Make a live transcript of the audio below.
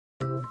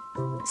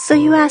So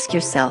you ask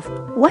yourself,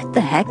 what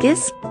the heck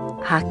is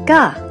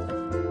Hakka?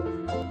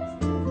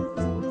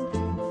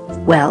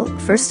 Well,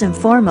 first and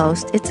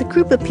foremost, it's a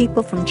group of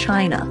people from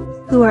China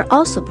who are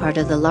also part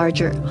of the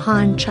larger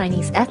Han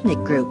Chinese ethnic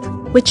group,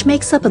 which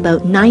makes up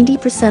about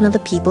 90% of the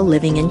people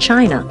living in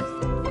China.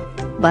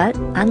 But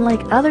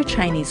unlike other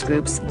Chinese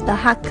groups, the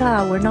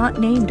Hakka were not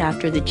named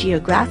after the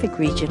geographic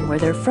region where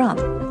they're from.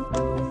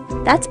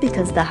 That's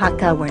because the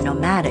Hakka were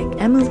nomadic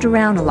and moved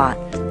around a lot,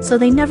 so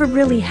they never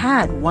really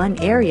had one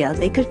area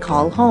they could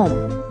call home.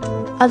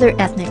 Other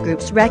ethnic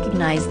groups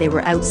recognized they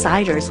were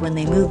outsiders when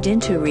they moved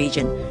into a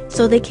region,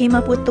 so they came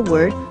up with the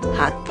word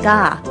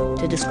Hakka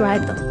to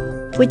describe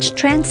them, which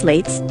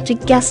translates to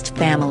guest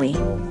family.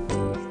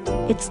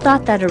 It's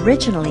thought that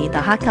originally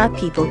the Hakka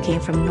people came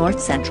from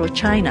north-central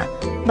China,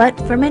 but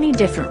for many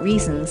different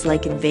reasons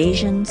like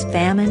invasions,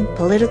 famine,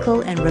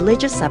 political and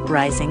religious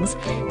uprisings,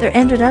 there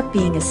ended up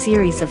being a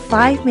series of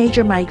 5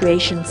 major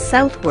migrations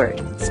southward,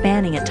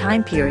 spanning a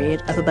time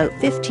period of about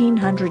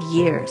 1,500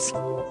 years.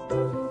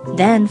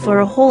 Then, for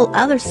a whole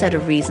other set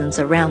of reasons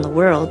around the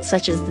world,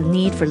 such as the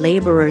need for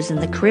laborers in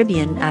the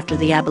Caribbean after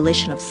the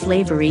abolition of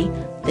slavery,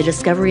 the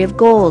discovery of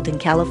gold in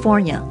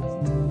California,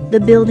 the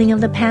building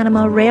of the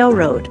Panama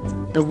Railroad,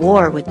 the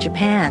war with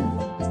Japan,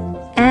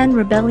 and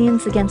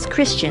rebellions against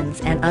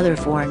Christians and other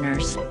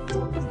foreigners,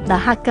 the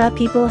Hakka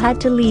people had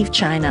to leave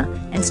China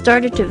and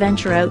started to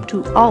venture out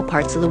to all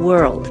parts of the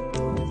world.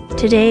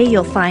 Today,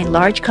 you'll find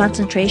large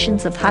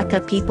concentrations of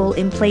Hakka people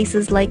in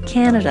places like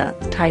Canada,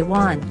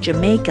 Taiwan,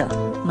 Jamaica,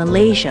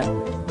 Malaysia,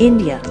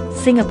 India,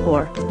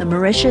 Singapore, the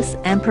Mauritius,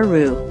 and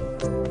Peru.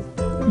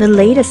 The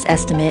latest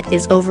estimate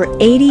is over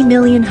 80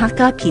 million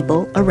Hakka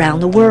people around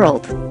the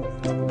world.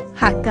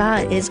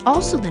 Hakka is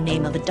also the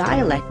name of a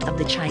dialect of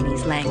the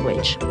Chinese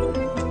language.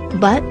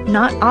 But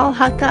not all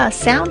Hakka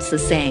sounds the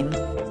same.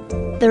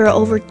 There are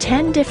over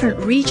 10 different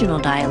regional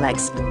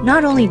dialects,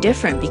 not only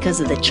different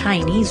because of the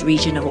Chinese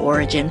region of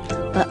origin,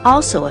 but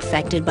also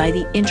affected by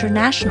the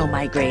international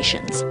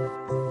migrations.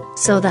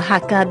 So the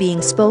Hakka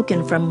being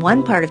spoken from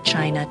one part of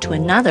China to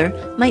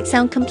another might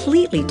sound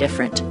completely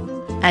different,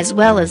 as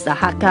well as the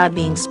Hakka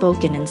being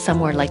spoken in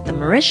somewhere like the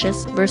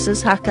Mauritius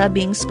versus Hakka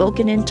being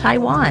spoken in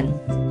Taiwan.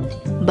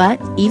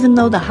 But even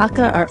though the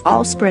Hakka are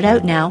all spread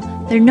out now,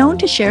 they're known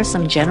to share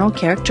some general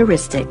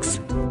characteristics.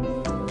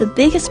 The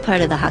biggest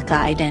part of the Hakka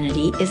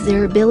identity is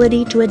their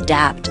ability to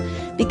adapt.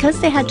 Because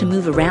they had to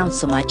move around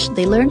so much,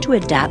 they learned to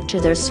adapt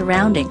to their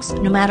surroundings,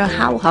 no matter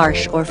how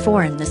harsh or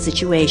foreign the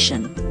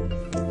situation.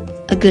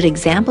 A good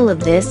example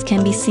of this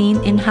can be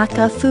seen in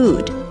Hakka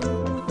food.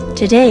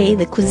 Today,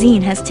 the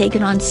cuisine has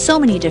taken on so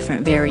many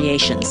different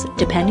variations,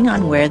 depending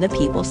on where the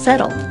people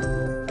settled.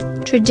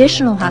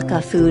 Traditional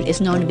Hakka food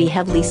is known to be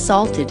heavily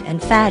salted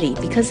and fatty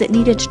because it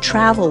needed to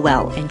travel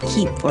well and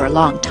keep for a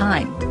long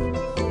time.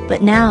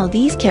 But now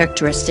these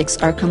characteristics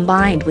are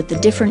combined with the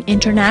different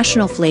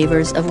international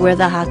flavors of where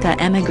the Hakka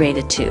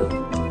emigrated to.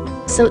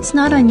 So it's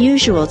not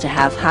unusual to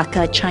have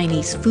Hakka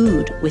Chinese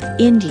food with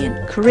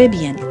Indian,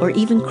 Caribbean, or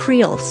even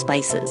Creole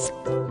spices.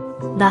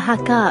 The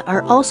Hakka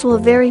are also a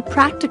very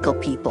practical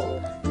people.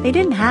 They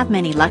didn't have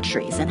many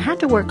luxuries and had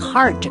to work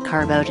hard to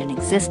carve out an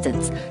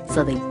existence,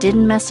 so they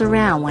didn't mess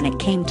around when it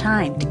came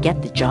time to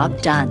get the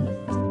job done.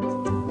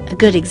 A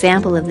good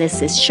example of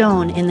this is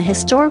shown in the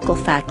historical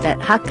fact that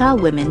Hakka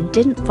women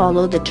didn't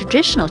follow the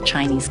traditional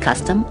Chinese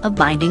custom of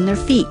binding their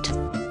feet.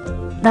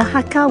 The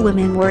Hakka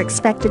women were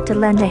expected to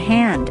lend a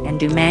hand and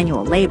do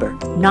manual labor,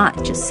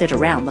 not just sit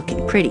around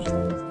looking pretty.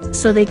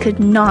 So they could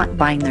not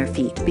bind their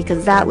feet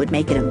because that would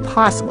make it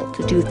impossible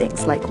to do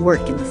things like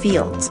work in the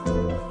fields.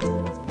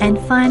 And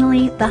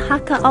finally, the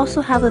Hakka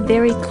also have a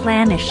very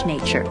clannish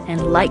nature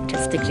and like to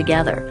stick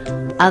together.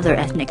 Other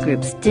ethnic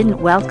groups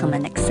didn't welcome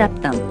and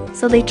accept them,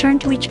 so they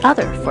turned to each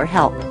other for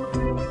help.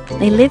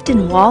 They lived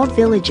in walled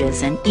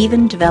villages and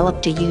even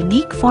developed a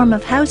unique form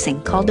of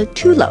housing called a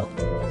tulo,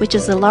 which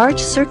is a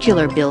large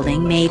circular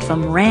building made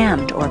from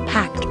rammed or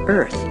packed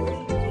earth.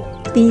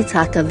 These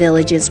Hakka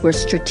villages were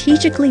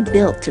strategically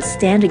built to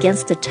stand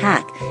against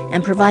attack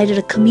and provided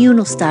a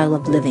communal style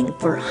of living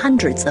for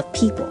hundreds of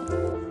people.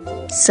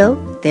 So,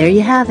 there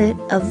you have it,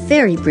 a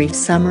very brief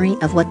summary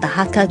of what the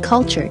Hakka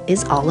culture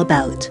is all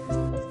about.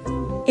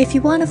 If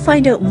you want to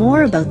find out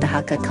more about the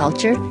Hakka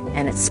culture,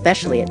 and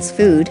especially its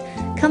food,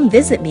 come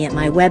visit me at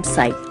my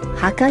website,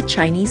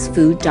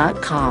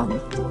 hakkachinesefood.com.